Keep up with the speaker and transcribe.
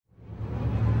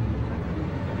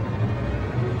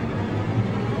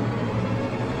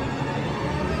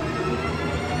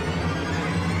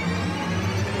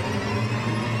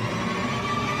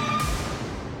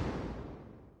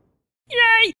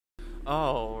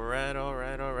All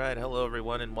right. Hello,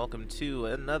 everyone, and welcome to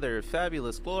another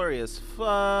fabulous, glorious,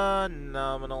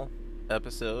 phenomenal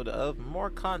episode of More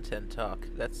Content Talk.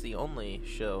 That's the only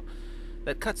show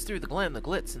that cuts through the glam, the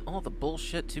glitz, and all the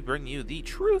bullshit to bring you the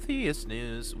truthiest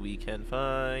news we can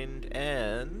find.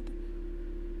 And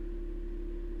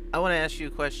I want to ask you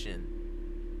a question.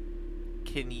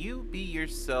 Can you be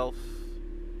yourself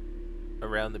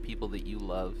around the people that you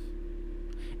love?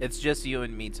 It's just you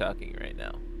and me talking right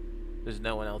now. There's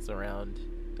no one else around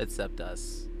except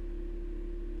us.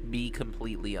 Be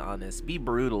completely honest. Be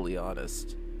brutally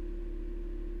honest.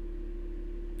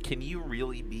 Can you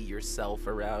really be yourself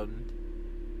around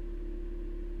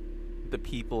the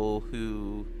people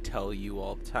who tell you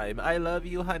all the time, I love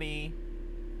you, honey.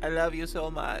 I love you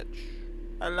so much.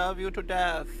 I love you to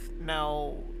death.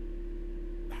 Now,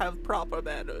 have proper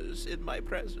manners in my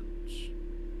presence.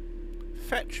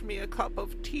 Fetch me a cup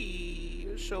of tea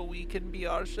so we can be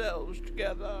ourselves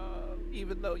together,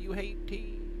 even though you hate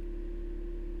tea.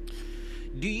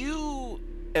 Do you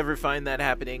ever find that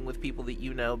happening with people that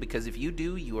you know? Because if you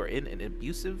do, you are in an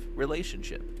abusive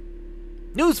relationship.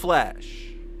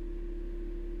 Newsflash!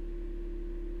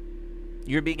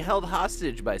 You're being held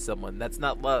hostage by someone. That's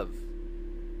not love.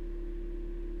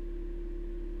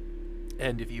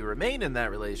 And if you remain in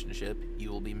that relationship, you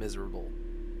will be miserable.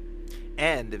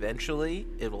 And eventually,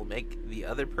 it will make the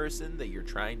other person that you're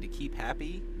trying to keep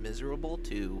happy miserable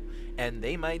too. And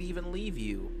they might even leave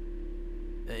you.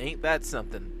 Ain't that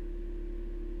something?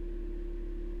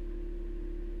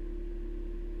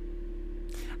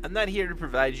 I'm not here to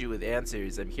provide you with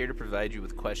answers. I'm here to provide you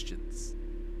with questions.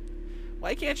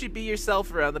 Why can't you be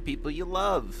yourself around the people you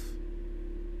love?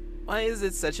 Why is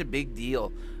it such a big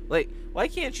deal? Like, why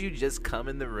can't you just come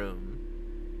in the room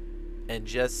and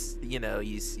just, you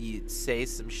say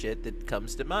some shit that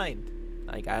comes to mind?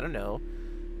 Like, I don't know.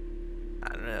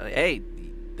 Hey,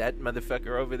 that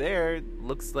motherfucker over there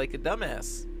looks like a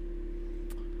dumbass.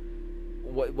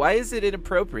 Why is it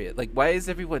inappropriate? Like, why is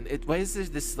why is there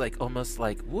this, like, almost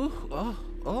like, woo,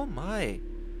 oh my,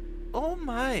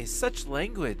 such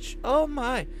language. Oh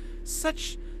my,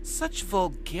 such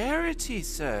vulgarity,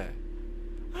 sir.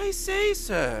 I say,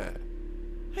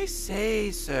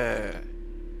 sir.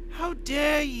 How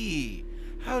dare ye?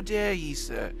 How dare ye,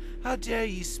 sir? How dare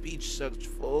ye speak such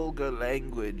vulgar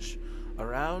language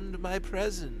around my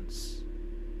presence?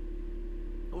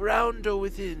 Around or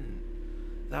within,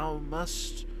 thou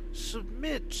must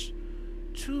submit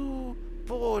to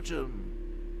boredom.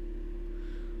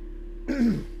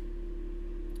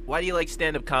 Why do you like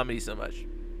stand-up comedy so much?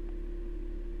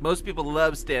 Most people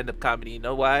love stand-up comedy. You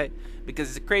know why? Because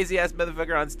it's a crazy-ass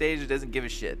motherfucker on stage that doesn't give a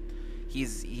shit. He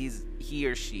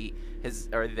or she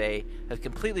they have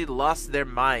completely lost their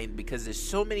mind because there's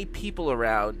so many people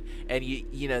around, and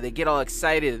they get all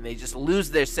excited and they just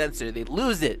lose their censor. They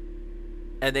lose it,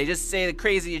 and they just say the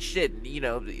craziest shit. And,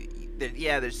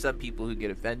 there's some people who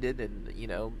get offended, and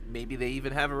maybe they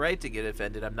even have a right to get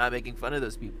offended. I'm not making fun of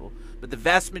those people, but the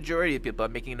vast majority of people,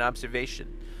 I'm making an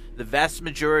observation. The vast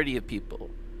majority of people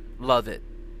love it,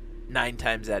 9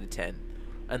 times out of 10,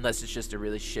 unless it's just a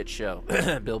really shit show.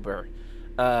 Bill Burr.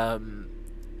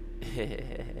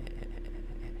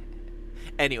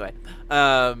 Anyway,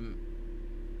 unless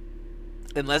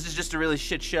it's just a really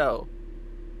shit show,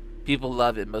 people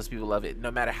love it. Most people love it, no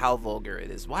matter how vulgar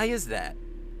it is. Why is that?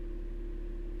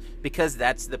 Because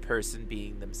that's the person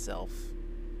being themselves.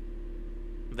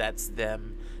 That's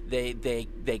them. They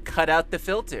cut out the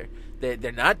filter.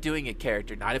 They're not doing a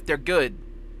character. Not if they're good.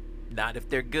 Not if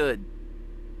they're good.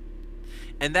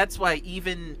 And that's why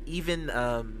even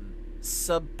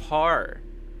subpar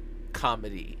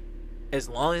comedy, as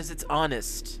long as it's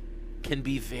honest, can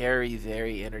be very,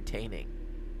 very entertaining.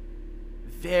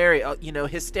 Very,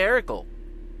 hysterical.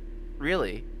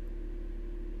 Really.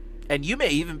 And you may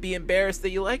even be embarrassed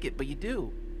that you like it, but you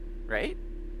do. Right?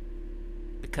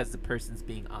 Because the person's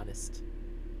being honest.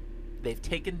 They've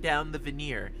taken down the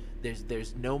veneer.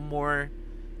 There's no more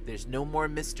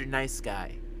Mr. Nice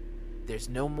Guy. There's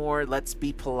no more let's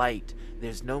be polite.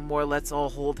 There's no more let's all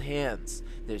hold hands.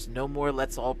 There's no more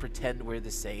let's all pretend we're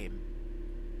the same.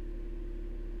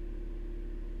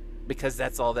 Because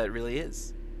that's all that really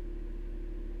is.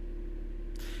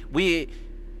 We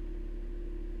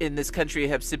in this country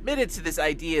have submitted to this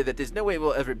idea that there's no way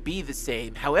we'll ever be the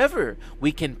same. However,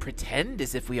 we can pretend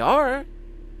as if we are.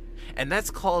 And that's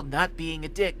called not being a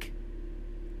dick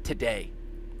today.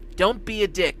 Don't be a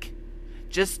dick.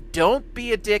 Just don't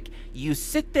be a dick. You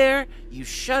sit there, you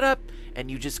shut up,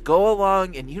 and you just go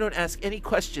along and you don't ask any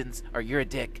questions, or you're a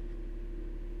dick.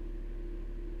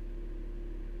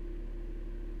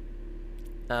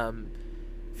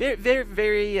 Very, very,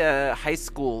 very high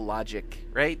school logic,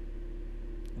 right?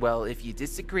 Well, if you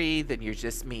disagree, then you're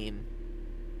just mean.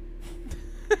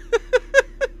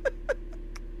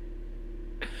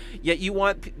 Yet you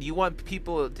want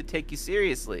people to take you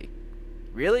seriously.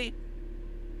 Really?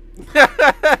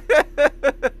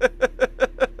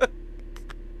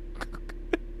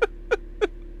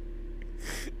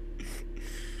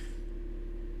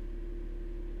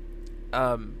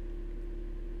 um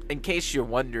in case you're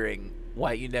wondering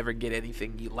why you never get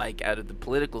anything you like out of the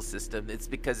political system, it's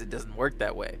because it doesn't work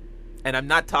that way. And I'm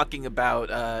not talking about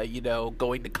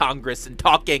going to Congress and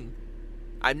talking.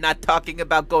 I'm not talking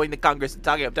about going to Congress and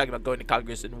talking. I'm talking about going to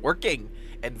Congress and working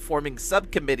and forming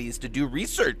subcommittees to do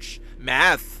research,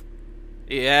 math.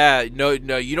 Yeah, no,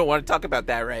 you don't want to talk about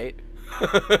that, right?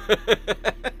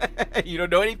 You don't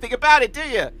know anything about it, do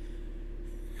you?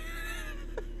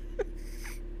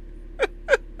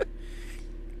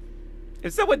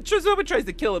 If someone tries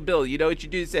to kill a bill, you know what you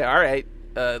do? Say, all right,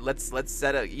 let's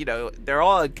set a, they're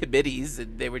all on committees,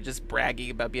 and they were just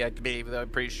bragging about being on committee, even though I'm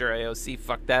pretty sure AOC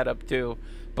fucked that up too.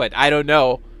 But I don't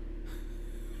know.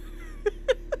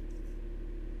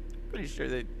 Pretty sure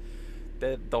that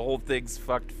the whole thing's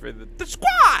fucked for the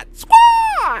squad.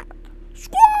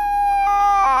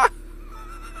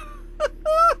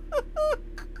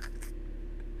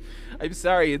 I'm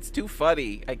sorry, it's too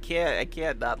funny. I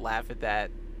can't not laugh at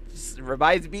that. Just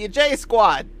reminds me of J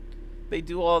Squad. They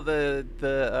do all the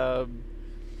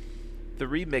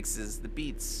remixes, the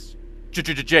beats.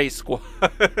 J Squad.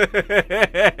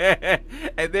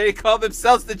 And they call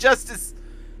themselves the Justice.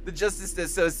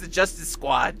 So it's the Justice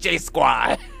Squad, J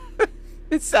Squad.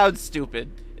 It sounds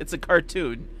stupid. It's a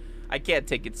cartoon. I can't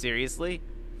take it seriously.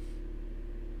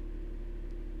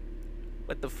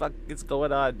 What the fuck is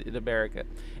going on in America?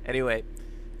 Anyway,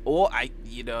 I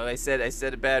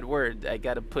said a bad word. I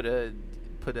gotta put a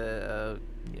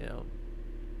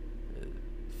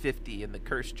 50 in the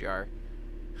curse jar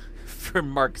for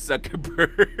Mark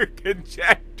Zuckerberg and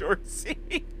Jack Dorsey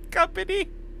Company.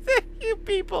 You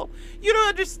people, you don't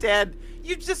understand.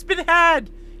 You've just been had.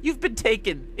 You've been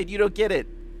taken, and you don't get it.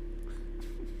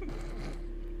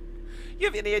 You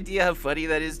have any idea how funny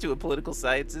that is to a political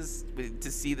scientist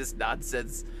to see this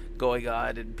nonsense going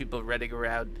on and people running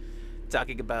around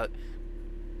talking about,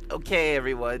 okay,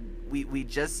 everyone, we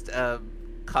just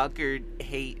conquered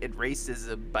hate and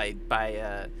racism by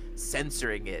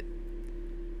censoring it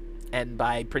and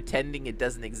by pretending it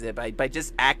doesn't exist, by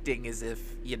just acting as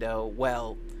if,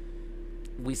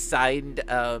 we signed,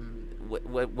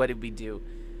 what did we do?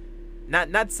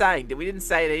 Not signed. We didn't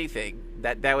sign anything.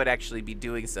 That would actually be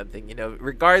doing something,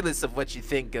 regardless of what you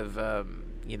think of,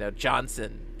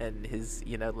 Johnson and his,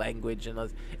 language and all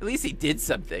this. At least he did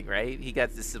something, right? He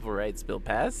got the civil rights bill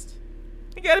passed.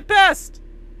 He got it passed.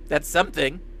 That's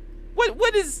something.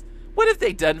 What have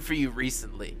they done for you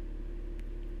recently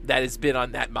that has been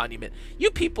on that monument?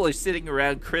 You people are sitting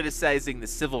around criticizing the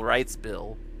civil rights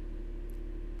bill,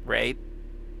 right?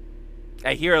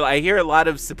 I hear a lot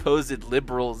of supposed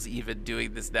liberals even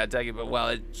doing this now, talking about, well,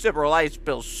 the civil rights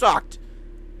bill sucked.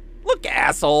 Look,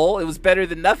 asshole, it was better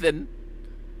than nothing.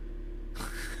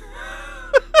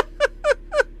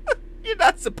 You're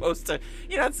not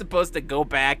supposed to go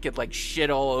back and like shit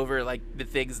all over like the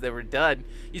things that were done.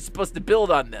 You're supposed to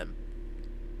build on them.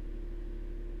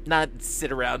 Not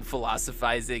sit around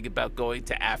philosophizing about going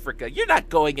to Africa. You're not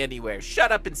going anywhere.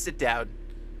 Shut up and sit down.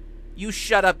 You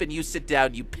shut up and you sit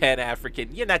down, you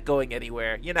Pan-African. You're not going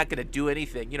anywhere. You're not going to do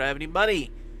anything. You don't have any money.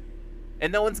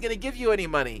 And no one's going to give you any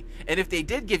money. And if they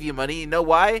did give you money, you know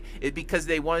why? It's because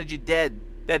they wanted you dead.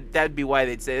 That'd be why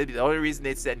they'd say. That'd be the only reason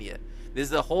they'd send you. There's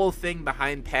the whole thing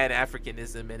behind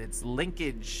Pan-Africanism and its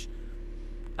linkage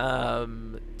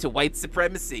to white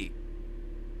supremacy.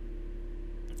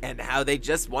 And how they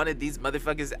just wanted these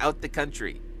motherfuckers out the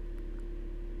country.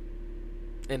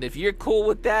 And if you're cool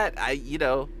with that, I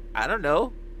don't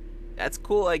know. That's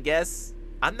cool, I guess.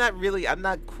 I'm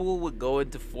not cool with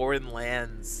going to foreign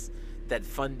lands that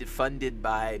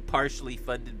partially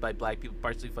funded by black people,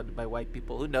 partially funded by white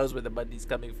people. Who knows where the money's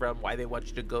coming from, why they want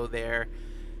you to go there.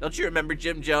 Don't you remember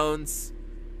Jim Jones?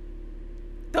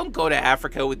 Don't go to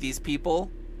Africa with these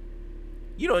people.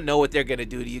 You don't know what they're going to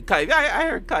do to you. I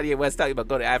heard Kanye West talking about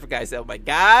going to Africa. I said, oh my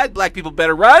God, black people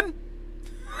better run.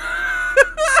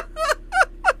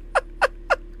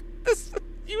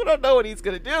 You don't know what he's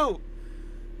gonna do.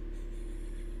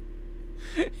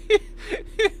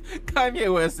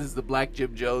 Kanye West is the black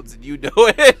Jim Jones, and you know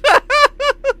it.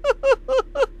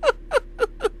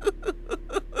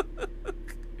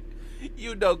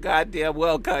 You know goddamn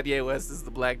well Kanye West is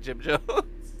the black Jim Jones.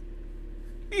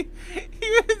 He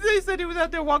said said he was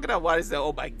out there walking on water. He said,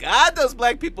 "Oh my God, those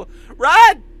black people,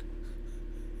 run!"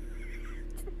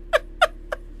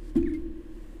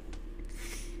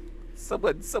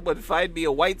 Someone find me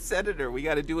a white senator. We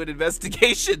got to do an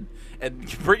investigation and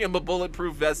bring him a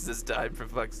bulletproof vest this time, for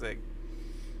fuck's sake.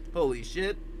 Holy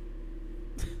shit.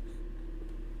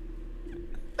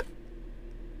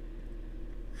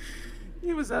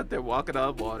 He was out there walking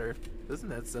on water. Isn't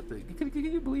that something? Can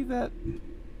you believe that?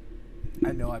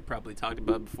 I know I've probably talked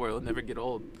about it before. It'll never get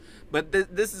old. But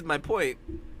this is my point.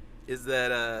 Is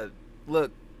that,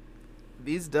 look,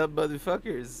 these dumb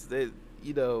motherfuckers,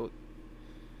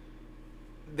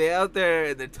 they out there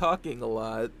and they're talking a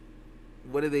lot.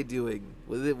 What are they doing?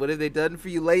 What have they done for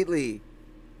you lately?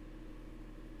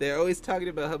 They're always talking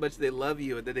about how much they love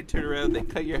you, and then they turn around and they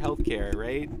cut your health care,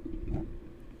 right?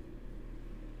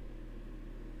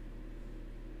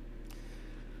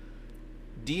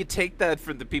 Do you take that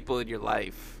from the people in your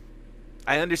life?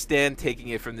 I understand taking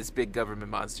it from this big government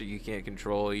monster you can't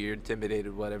control, you're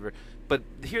intimidated, whatever. But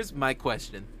here's my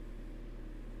question.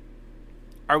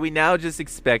 Are we now just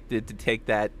expected to take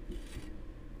that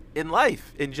in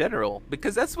life, in general?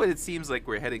 Because that's what it seems like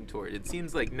we're heading toward. It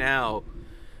seems like now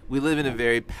we live in a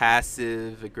very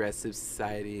passive, aggressive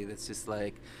society that's just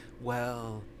like,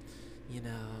 well,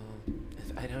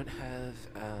 if I don't have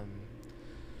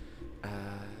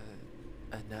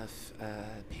enough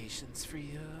patience for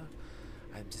you,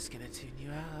 I'm just gonna tune you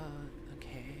out,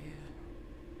 okay?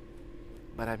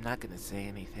 But I'm not gonna say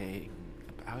anything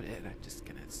about it. I'm just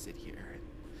gonna sit here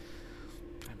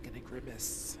and I'm gonna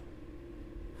grimace.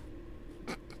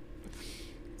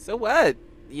 So what?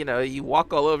 You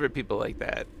walk all over people like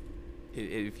that.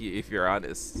 If you're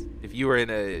honest, if you were in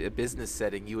a business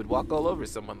setting, you would walk all over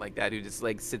someone like that who just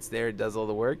like sits there and does all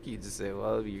the work. You just say,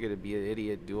 well, if you're gonna be an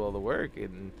idiot, do all the work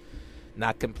and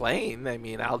not complain. I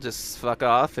mean, I'll just fuck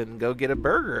off and go get a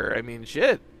burger. I mean,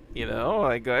 shit.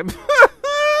 Like I'm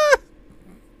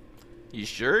You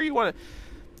sure you want to?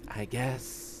 I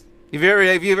guess. Have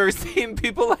you ever seen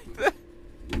people like that?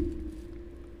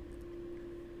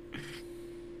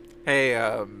 Hey,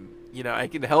 I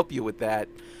can help you with that.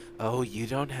 Oh, you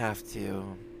don't have to.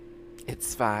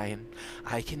 It's fine.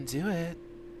 I can do it.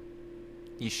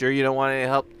 You sure you don't want any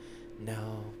help?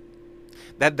 No.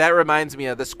 That reminds me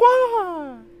of the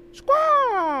squaw.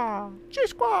 Squaw. J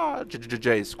squaw.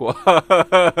 J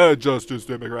squaw. Justice,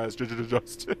 Democrats.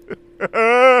 Justice.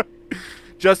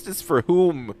 Justice for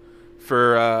whom?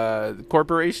 For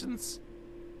corporations?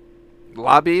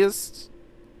 Lobbyists?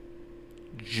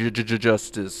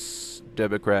 Justice,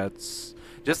 Democrats.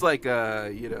 Just like,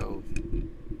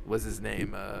 what's his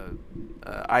name?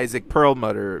 Isaac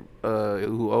Perlmutter,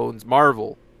 who owns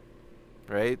Marvel,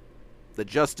 right? The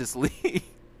Justice League.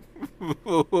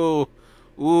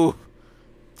 Ooh.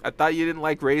 I thought you didn't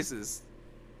like races.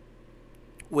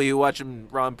 What are you watching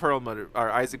Ron Perlmutter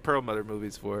or Isaac Perlmutter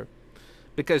movies for?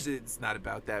 Because it's not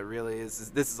about that, really.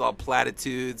 This is all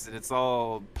platitudes, and it's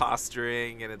all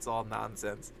posturing, and it's all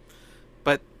nonsense.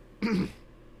 But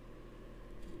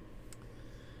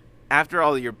after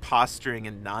all your posturing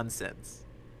and nonsense,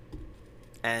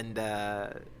 and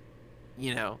the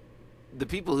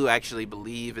people who actually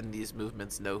believe in these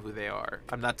movements know who they are.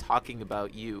 I'm not talking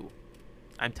about you.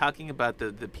 I'm talking about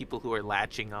the people who are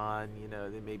latching on.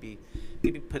 They maybe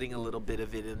putting a little bit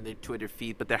of it in their Twitter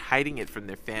feed, but they're hiding it from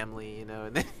their family.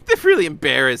 And they're really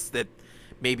embarrassed that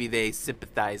maybe they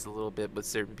sympathize a little bit with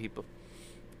certain people.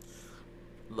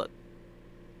 Look,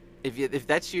 if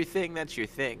that's your thing, that's your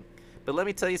thing. But let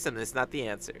me tell you something. It's not the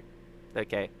answer.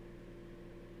 Okay?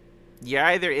 You're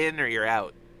either in or you're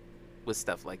out with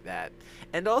stuff like that.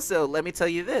 And also, let me tell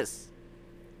you this.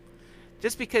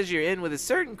 Just because you're in with a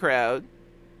certain crowd,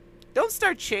 don't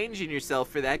start changing yourself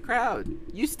for that crowd.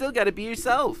 You still got to be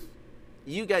yourself.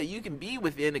 You can be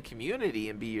within a community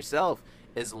and be yourself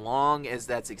as long as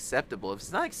that's acceptable. If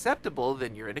it's not acceptable,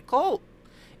 then you're in a cult.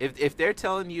 If they're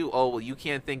telling you, oh, well, you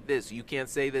can't think this, you can't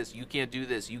say this, you can't do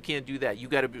this, you can't do that, you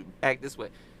got to act this way.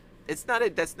 That's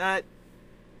not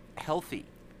healthy.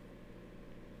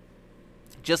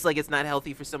 Just like it's not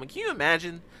healthy for someone. Can you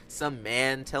imagine some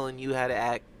man telling you how to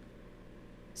act?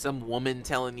 Some woman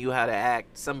telling you how to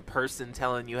act? Some person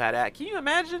telling you how to act? Can you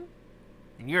imagine?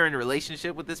 And you're in a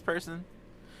relationship with this person?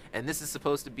 And this is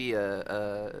supposed to be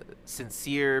a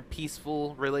sincere,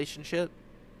 peaceful relationship?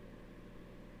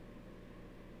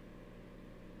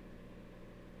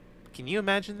 Can you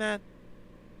imagine that?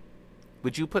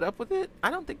 Would you put up with it? I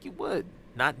don't think you would.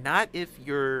 Not if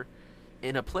you're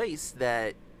in a place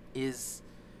that is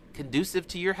conducive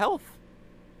to your health.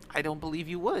 I don't believe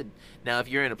you would. Now, if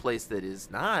you're in a place that is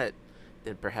not,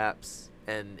 then perhaps,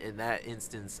 and in that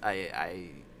instance,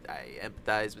 I I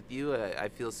empathize with you. I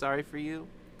feel sorry for you.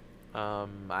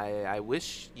 I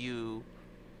wish you.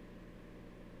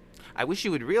 I wish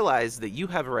you would realize that you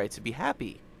have a right to be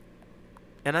happy.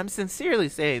 And I'm sincerely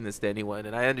saying this to anyone.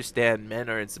 And I understand men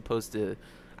aren't supposed to.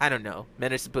 I don't know.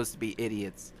 Men are supposed to be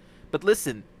idiots. But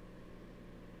listen,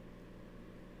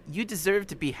 you deserve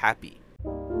to be happy.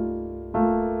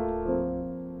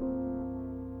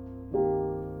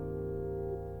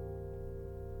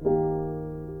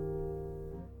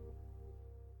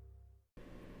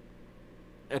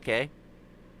 Okay.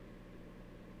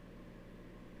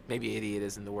 Maybe idiot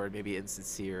isn't the word. Maybe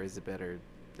insincere is a better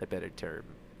term.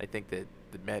 I think that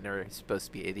the men are supposed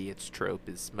to be idiots trope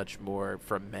is much more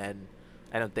from men.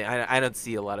 I don't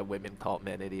see a lot of women call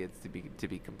men idiots, to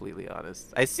be completely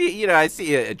honest. I see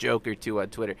a joke or two on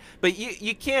Twitter, but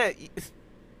you can't.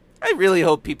 I really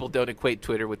hope people don't equate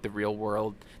Twitter with the real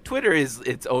world. Twitter is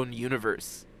its own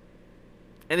universe,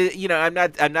 and I'm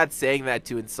not saying that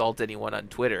to insult anyone on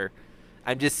Twitter.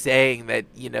 I'm just saying that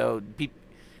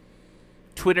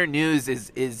Twitter news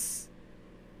is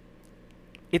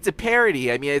it's a parody.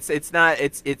 I mean,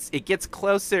 it gets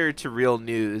closer to real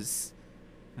news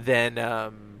than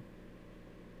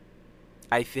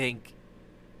I think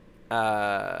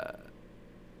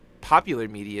popular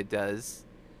media does,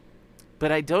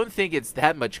 but I don't think it's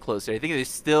that much closer. I think there's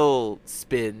still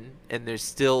spin and there's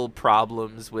still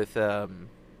problems with how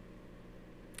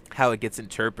it gets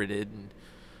interpreted and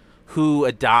who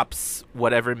adopts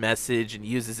whatever message and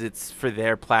uses it for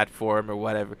their platform or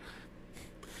whatever.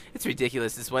 It's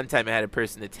ridiculous. This one time I had a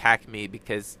person attack me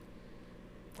because,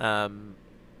 I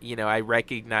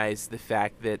recognized the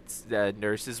fact that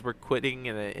nurses were quitting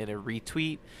in a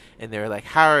retweet, and they were like,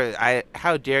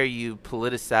 "How dare you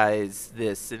politicize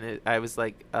this?" And I was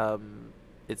like,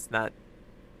 "It's not.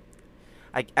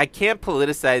 I can't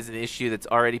politicize an issue that's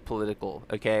already political,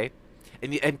 okay?"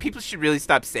 And people should really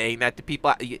stop saying that to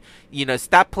people.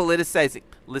 Stop politicizing.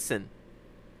 Listen,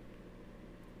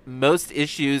 most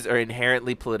issues are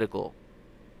inherently political.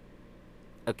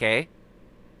 Okay?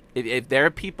 If there are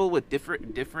people with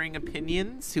differing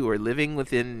opinions who are living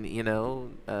within,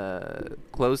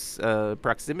 close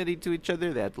proximity to each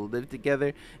other, they have to live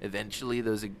together, eventually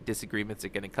those disagreements are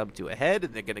going to come to a head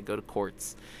and they're going to go to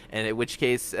courts. And in which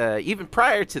case, even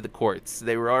prior to the courts,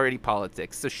 they were already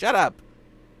politics. So shut up.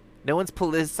 No one's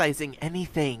politicizing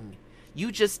anything.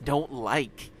 You just don't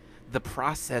like the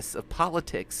process of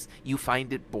politics. You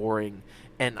find it boring.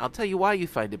 And I'll tell you why you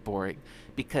find it boring.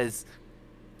 Because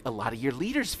a lot of your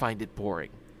leaders find it boring.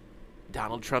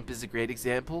 Donald Trump is a great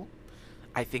example.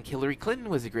 I think Hillary Clinton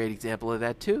was a great example of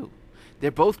that too. They're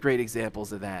both great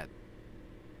examples of that.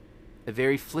 A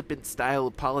very flippant style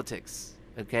of politics.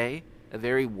 Okay? A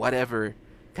very whatever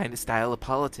kind of style of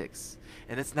politics.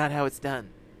 And that's not how it's done.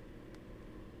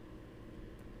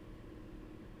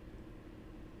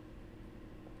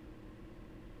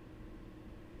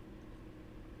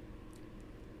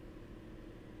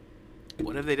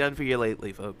 What have they done for you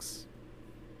lately, folks?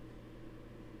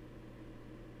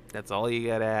 That's all you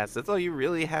gotta ask. That's all you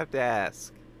really have to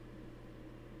ask.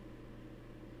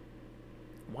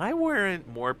 Why weren't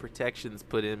more protections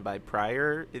put in by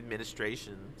prior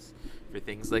administrations for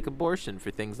things like abortion, for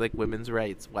things like women's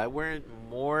rights? Why weren't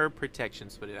more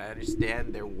protections put in? I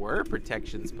understand there were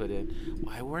protections put in.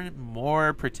 Why weren't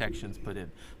more protections put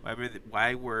in?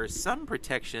 Why were some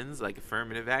protections, like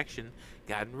affirmative action,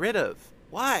 gotten rid of?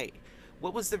 Why?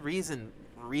 What was the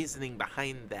reasoning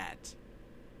behind that?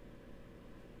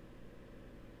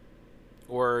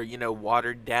 Or,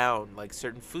 watered down, like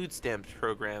certain food stamps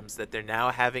programs that they're now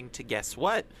having to, guess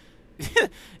what?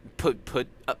 put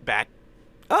back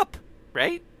up,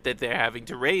 right? That they're having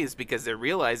to raise because they're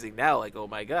realizing now, like, oh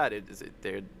my God,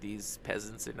 these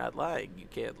peasants are not lying. You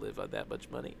can't live on that much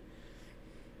money.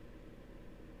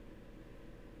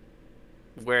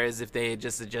 Whereas if they had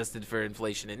just adjusted for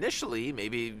inflation initially,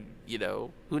 maybe,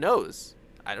 who knows?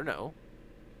 I don't know.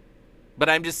 But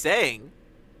I'm just saying,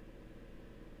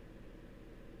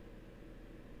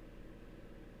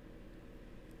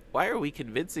 why are we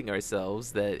convincing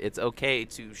ourselves that it's okay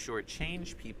to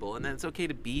shortchange people and then it's okay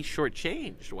to be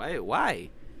shortchanged? Why?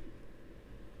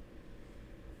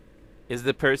 Is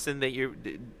the person that you're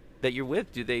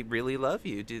with, do they really love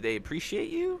you? Do they appreciate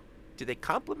you? Do they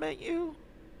compliment you?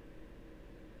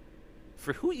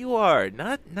 For who you are,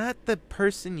 not the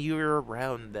person you're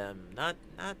around them, not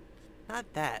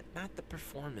that, not the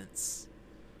performance.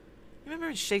 You remember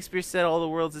when Shakespeare said all the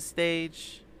world's a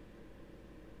stage?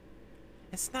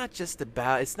 It's not just a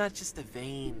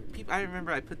vain. I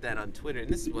remember I put that on Twitter, and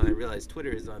this is when I realized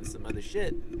Twitter is on some other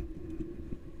shit.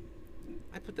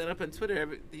 I put that up on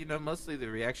Twitter. You know, mostly the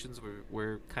reactions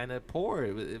were kind of poor.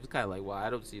 It was kind of like, well, I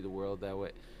don't see the world that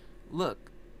way.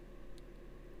 Look,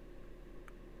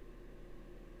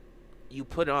 you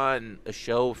put on a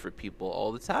show for people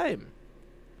all the time.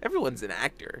 Everyone's an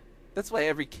actor. That's why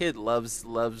every kid loves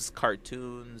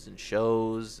cartoons and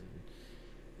shows. And,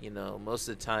 you know, most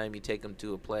of the time you take them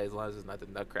to a play as long as it's not the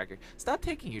Nutcracker. Stop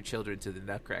taking your children to the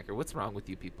Nutcracker. What's wrong with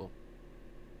you people?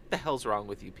 The hell's wrong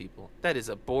with you people? That is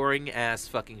a boring ass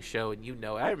fucking show, and you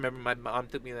know it. I remember my mom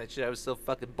took me to that shit. I was so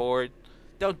fucking bored.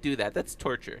 Don't do that. That's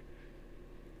torture.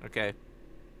 Okay.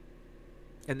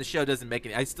 And the show doesn't make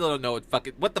any. I still don't know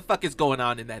what the fuck is going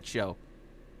on in that show.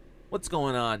 What's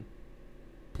going on?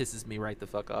 Pisses me right the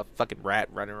fuck off. Fucking rat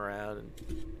running around and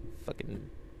fucking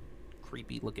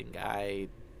creepy looking guy.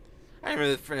 I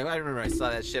remember I saw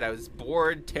that shit. I was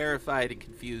bored, terrified, and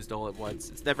confused all at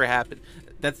once. It's never happened.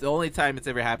 That's the only time it's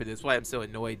ever happened. That's why I'm so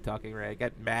annoyed talking right. I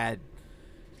got mad.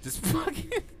 Just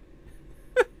fucking.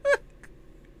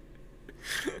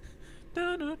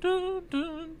 Dun, dun, dun,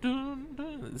 dun, dun,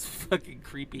 dun. This fucking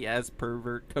creepy ass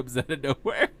pervert comes out of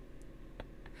nowhere.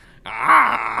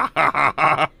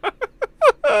 Ah!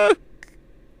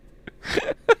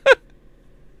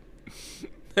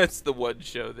 That's the one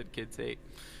show that kids hate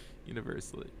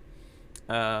universally.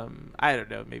 I don't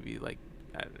know. Maybe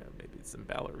maybe some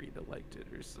ballerina liked it,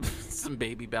 or some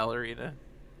baby ballerina.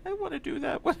 I want to do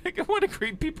that. I want to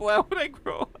creep people out when I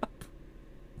grow up.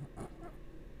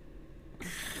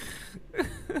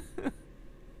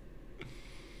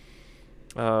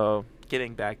 Oh,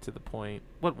 getting back to the point.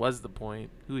 What was the point?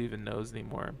 Who even knows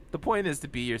anymore? The point is to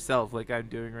be yourself like I'm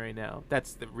doing right now.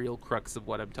 That's the real crux of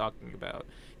what I'm talking about.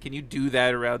 Can you do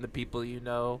that around the people you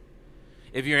know?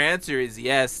 If your answer is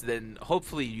yes, then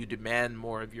hopefully you demand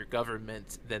more of your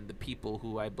government than the people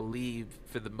who I believe,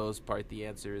 for the most part, the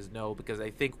answer is no. Because I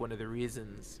think one of the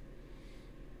reasons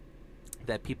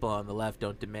that people on the left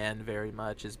don't demand very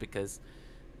much is because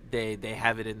they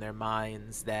have it in their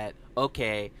minds that,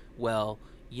 okay, well,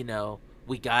 you know,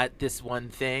 we got this one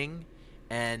thing,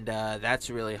 and that's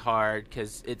really hard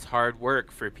because it's hard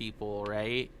work for people,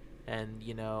 right? And,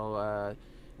 you know,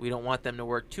 we don't want them to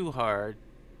work too hard.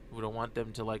 We don't want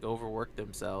them to, like, overwork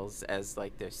themselves as,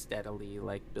 like, they're steadily,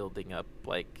 like, building up,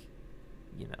 like,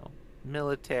 you know,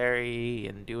 military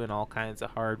and doing all kinds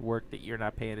of hard work that you're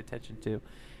not paying attention to.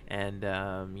 And,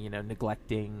 you know,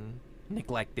 neglecting.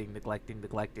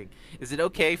 Is it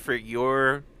okay for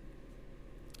your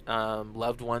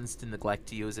loved ones to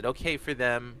neglect you? Is it okay for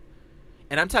them?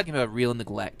 And I'm talking about real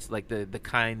neglect, like the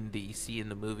kind that you see in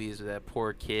the movies with that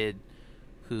poor kid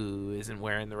who isn't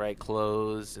wearing the right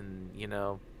clothes, and, you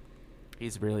know,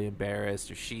 he's really embarrassed,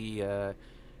 or she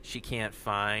can't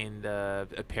find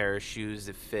a pair of shoes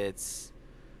that fits,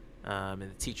 and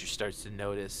the teacher starts to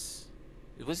notice.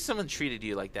 What if someone treated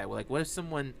you like that? Like, what if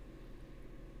someone...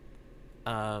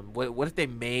 what if they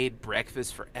made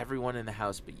breakfast for everyone in the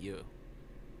house but you,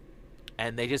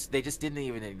 and they just didn't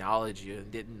even acknowledge you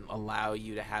and didn't allow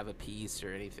you to have a piece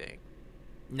or anything?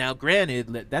 Now, granted,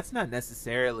 that's not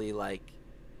necessarily like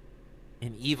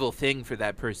an evil thing for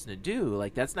that person to do.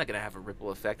 Like, that's not going to have a ripple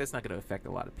effect. That's not going to affect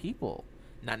a lot of people,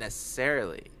 not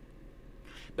necessarily,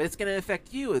 but it's going to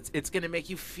affect you. It's going to make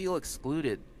you feel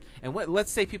excluded. And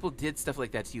let's say people did stuff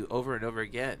like that to you over and over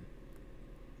again,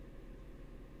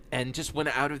 and just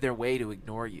went out of their way to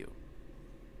ignore you.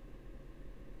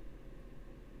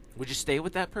 Would you stay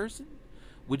with that person?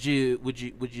 Would you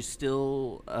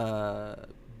still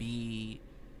be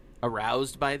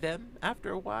aroused by them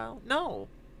after a while? No.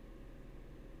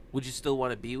 Would you still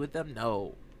want to be with them?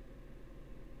 No.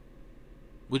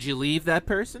 Would you leave that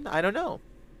person? I don't know.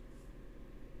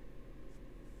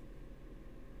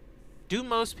 Do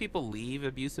most people leave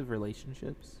abusive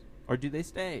relationships, or do they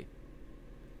stay?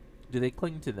 Do they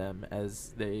cling to them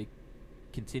as they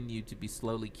continue to be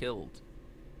slowly killed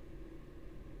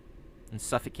and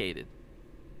suffocated?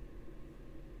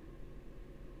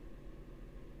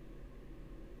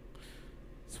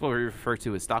 It's what we refer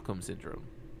to as Stockholm Syndrome.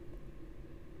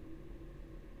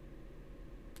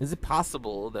 Is it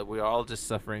possible that we're all just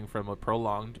suffering from a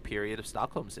prolonged period of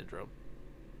Stockholm Syndrome?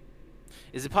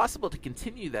 Is it possible to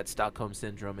continue that Stockholm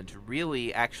Syndrome and to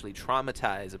really actually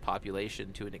traumatize a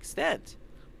population to an extent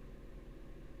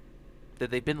that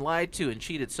they've been lied to and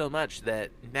cheated so much that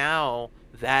now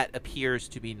that appears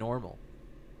to be normal?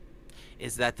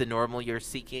 Is that the normal you're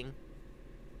seeking?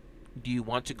 Do you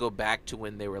want to go back to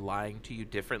when they were lying to you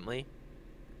differently?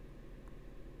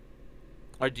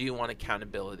 Or do you want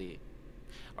accountability?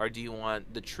 Or do you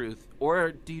want the truth?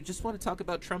 Or do you just want to talk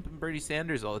about Trump and Bernie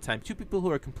Sanders all the time? Two people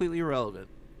who are completely irrelevant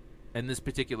in this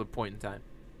particular point in time.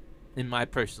 In my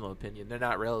personal opinion, they're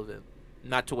not relevant.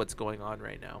 not to what's going on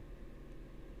right now.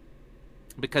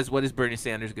 Because what is Bernie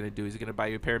Sanders going to do? Is he going to buy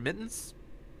you a pair of mittens?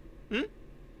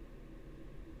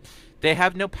 They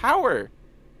have no power.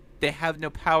 They have no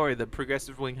power. The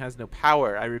progressive wing has no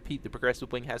power. I repeat, the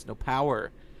progressive wing has no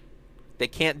power. They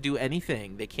can't do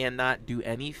anything. They cannot do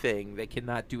anything. They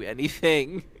cannot do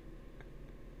anything.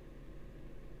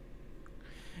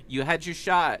 You had your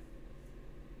shot.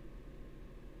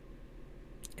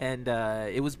 And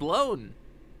it was blown.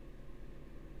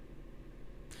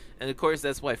 And of course,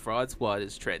 that's why Fraud Squad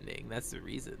is trending. That's the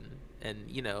reason. And,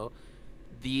 you know,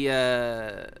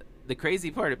 the crazy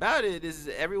part about it is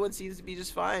everyone seems to be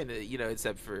just fine, you know,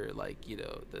 except for, like, you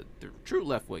know, the true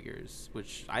left-wingers,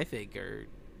 which I think are,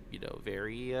 you know,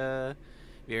 very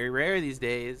rare these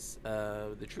days.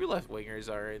 The true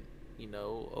left-wingers aren't, you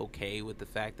know, okay with the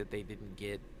fact that they didn't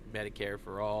get Medicare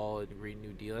for All and Green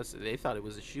New Deal. So they thought it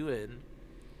was a shoo-in.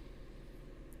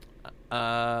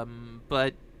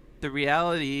 But the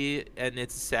reality, and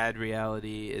it's a sad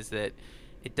reality, is that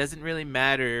it doesn't really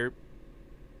matter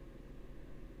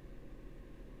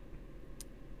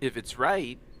if it's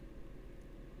right,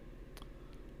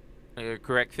 a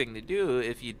correct thing to do,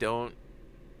 if you don't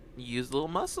use a little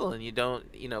muscle and you don't,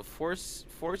 you know, force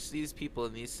these people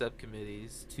in these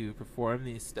subcommittees to perform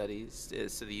these studies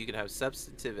so that you can have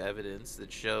substantive evidence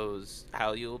that shows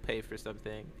how you'll pay for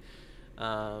something.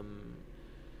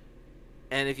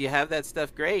 And if you have that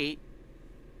stuff, great.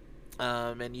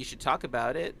 And you should talk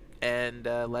about it and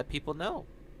let people know.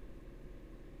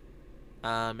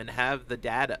 And have the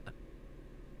data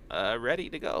ready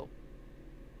to go.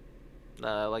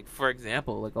 Like, for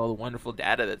example, like all the wonderful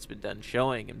data that's been done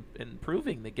showing and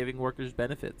proving that giving workers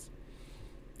benefits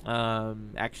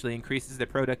actually increases their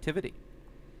productivity.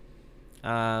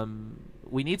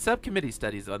 We need subcommittee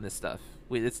studies on this stuff.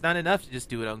 It's not enough to just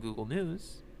do it on Google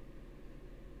News.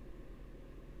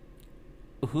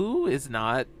 Who is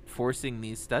not forcing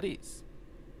these studies?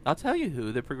 I'll tell you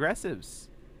who, the progressives.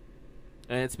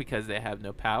 And it's because they have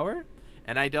no power.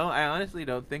 And I honestly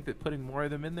don't think that putting more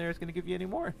of them in there is going to give you any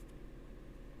more.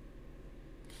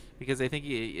 Because I think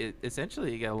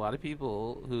essentially you got a lot of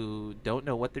people who don't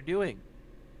know what they're doing.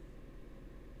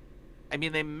 I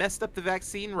mean, they messed up the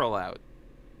vaccine rollout.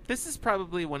 This is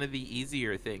probably one of the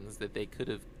easier things that they could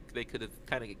have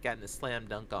kind of gotten a slam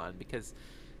dunk on, because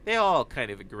they all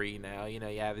kind of agree now. You know,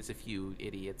 yeah, there's a few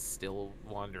idiots still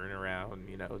wandering around,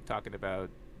 you know, talking about,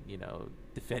 you know,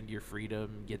 defend your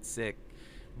freedom, get sick.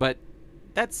 But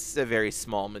that's a very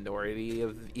small minority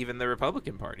of even the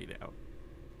Republican Party now.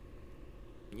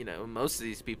 You know, most of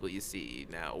these people you see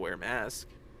now wear masks.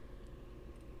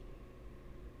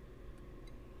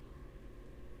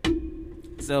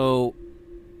 So,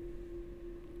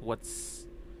 what's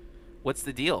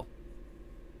the deal?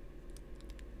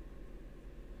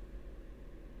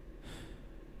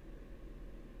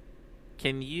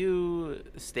 Can you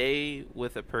stay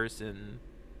with a person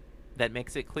that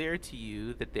makes it clear to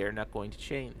you that they're not going to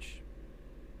change?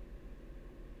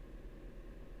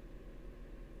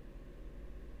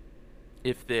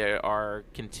 If they are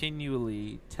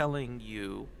continually telling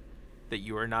you that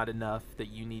you are not enough, that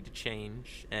you need to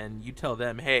change, and you tell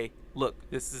them, hey, look,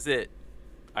 this is it.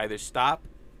 Either stop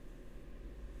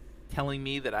telling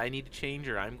me that I need to change,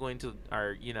 or I'm going to,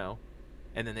 or, you know,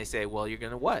 and then they say, well, you're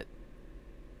going to what?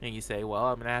 And you say, well,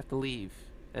 I'm going to have to leave.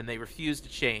 And they refuse to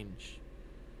change.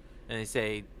 And they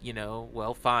say, you know,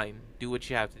 well, fine, do what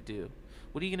you have to do.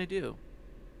 What are you going to do?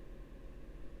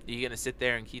 Are you going to sit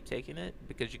there and keep taking it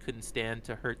because you couldn't stand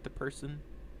to hurt the person?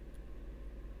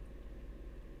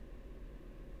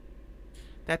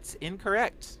 That's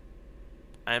incorrect.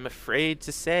 I'm afraid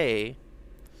to say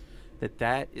that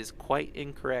that is quite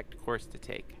incorrect course to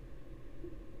take.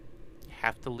 You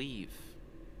have to leave.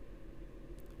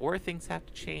 Or things have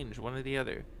to change, one or the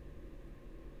other.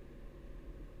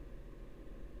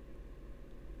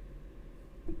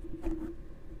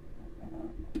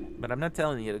 But I'm not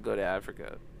telling you to go to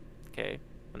Africa, okay?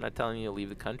 I'm not telling you to leave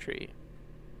the country.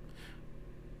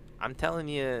 I'm telling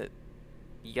you,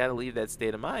 you gotta leave that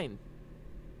state of mind.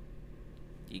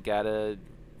 You gotta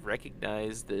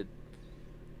recognize that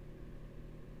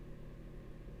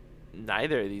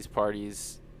neither of these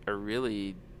parties are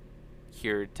really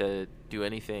here to do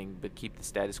anything but keep the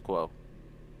status quo.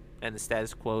 And the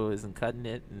status quo isn't cutting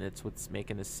it, and it's what's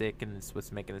making us sick, and it's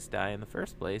what's making us die in the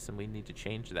first place, and we need to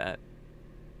change that.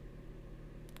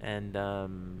 And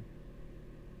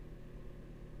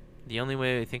the only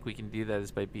way I think we can do that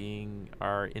is by being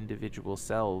our individual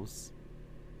selves.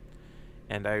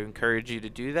 And I encourage you to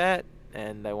do that,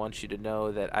 and I want you to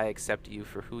know that I accept you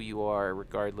for who you are,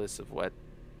 regardless of what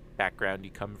background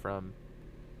you come from.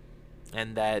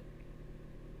 And that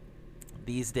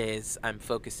These days, I'm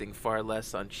focusing far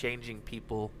less on changing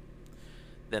people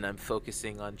than I'm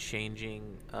focusing on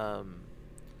changing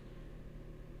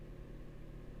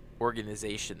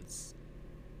organizations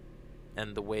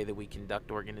and the way that we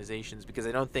conduct organizations, because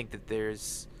I don't think that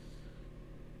there's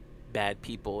bad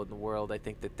people in the world. I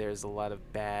think that there's a lot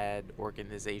of bad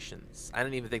organizations. I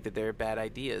don't even think that there are bad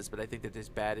ideas, but I think that there's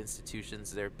bad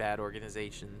institutions, there are bad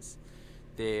organizations.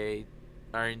 They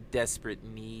are in desperate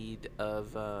need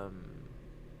of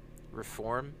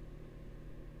reform.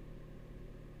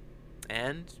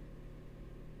 And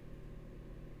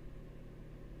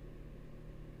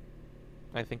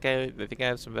I think I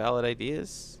have some valid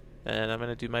ideas, and I'm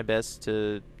gonna do my best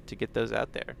to get those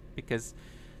out there, because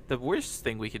the worst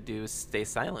thing we could do is stay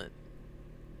silent.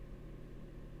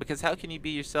 Because how can you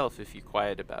be yourself if you're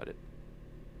quiet about it?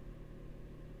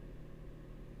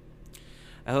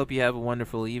 I hope you have a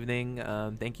wonderful evening.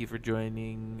 Thank you for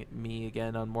joining me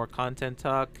again on More Content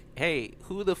Talk. Hey,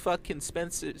 who the fuck can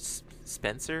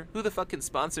Spencer? Who the fuck can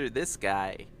sponsor this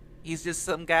guy? He's just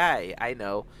some guy. I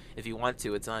know. If you want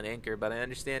to, it's on Anchor, but I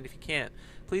understand if you can't.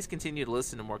 Please continue to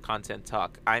listen to More Content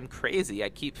Talk. I'm crazy. I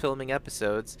keep filming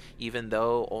episodes, even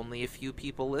though only a few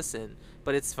people listen.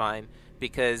 But it's fine,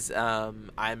 because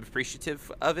I'm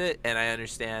appreciative of it, and I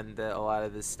understand that a lot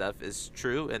of this stuff is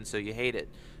true, and so you hate it.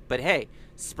 But hey,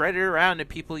 spread it around to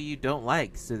people you don't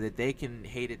like so that they can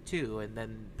hate it too, and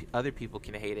then other people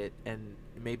can hate it and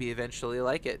maybe eventually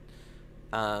like it.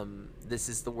 This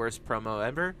is the worst promo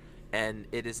ever, and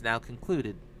it is now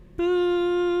concluded. Boo!